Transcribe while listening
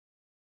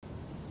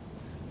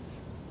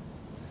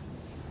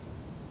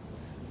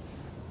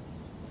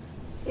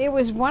It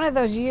was one of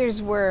those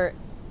years where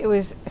it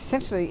was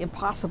essentially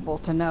impossible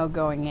to know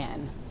going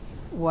in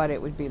what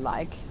it would be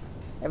like.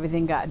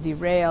 Everything got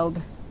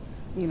derailed,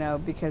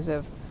 because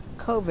of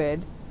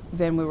COVID.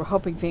 Then we were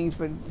hoping things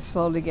would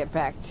slowly get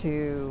back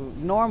to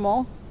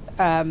normal.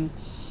 And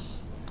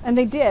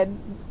they did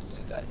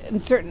in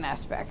certain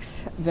aspects.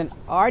 Then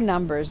our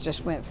numbers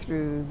just went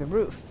through the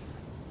roof.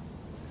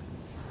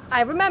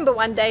 I remember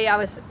one day I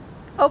was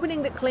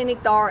opening the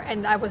clinic door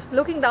and I was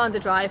looking down the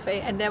driveway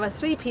and there were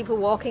 3 people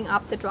walking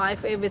up the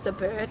driveway with a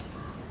bird.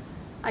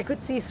 I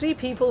could see 3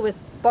 people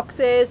with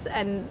boxes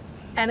and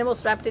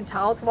animals wrapped in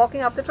towels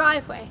walking up the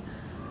driveway.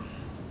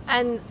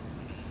 And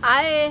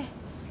I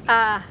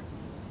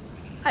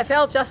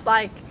felt just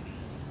like,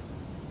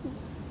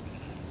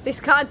 this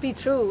can't be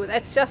true.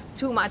 That's just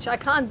too much. I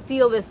can't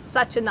deal with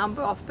such a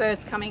number of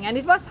birds coming. And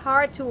it was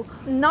hard to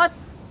not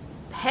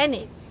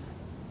panic.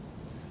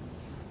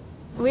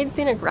 We'd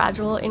seen a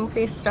gradual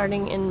increase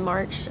starting in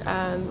March.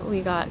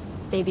 We got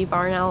baby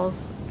barn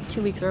owls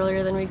 2 weeks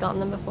earlier than we'd gotten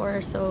them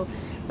before. So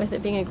with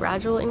it being a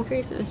gradual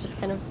increase, it was just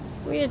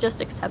we had just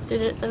accepted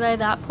it by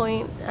that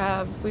point.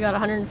 We got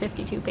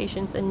 152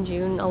 patients in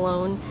June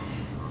alone.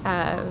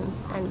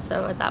 And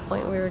so at that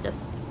point we were just,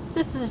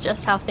 this is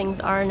just how things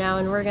are now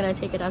and we're going to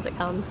take it as it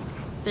comes.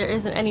 There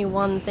isn't any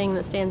one thing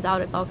that stands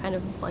out. It's all kind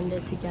of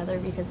blended together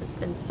because it's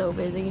been so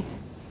busy.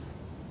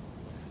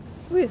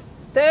 With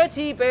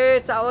 30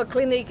 birds, our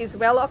clinic is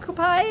well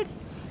occupied.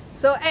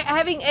 So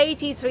having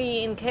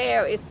 83 in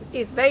care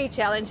is very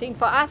challenging.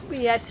 For us,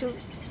 we had to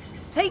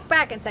take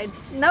back and say,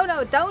 no,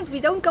 we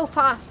don't go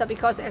faster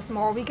because there's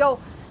more.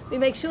 We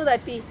make sure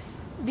that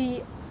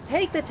we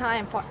take the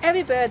time for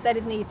every bird that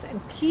it needs and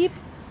keep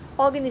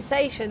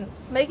organization,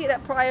 make it a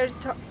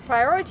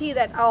priority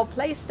that our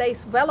place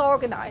stays well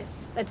organized,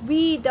 that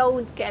we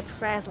don't get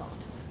frazzled.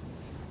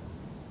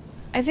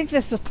 I think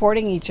the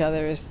supporting each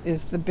other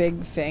is the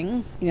big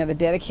thing. The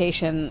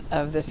dedication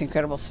of this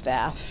incredible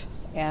staff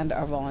and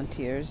our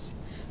volunteers,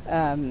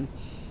 and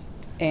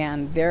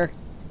their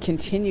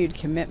continued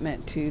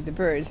commitment to the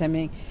birds. I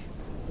mean,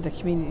 the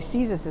community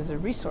sees us as a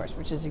resource,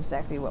 which is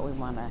exactly what we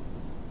want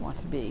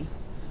to be.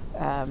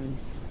 And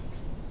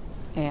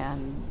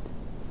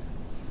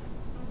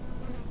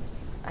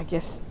I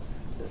guess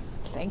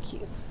thank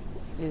you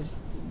is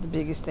the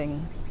biggest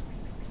thing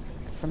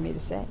for me to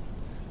say.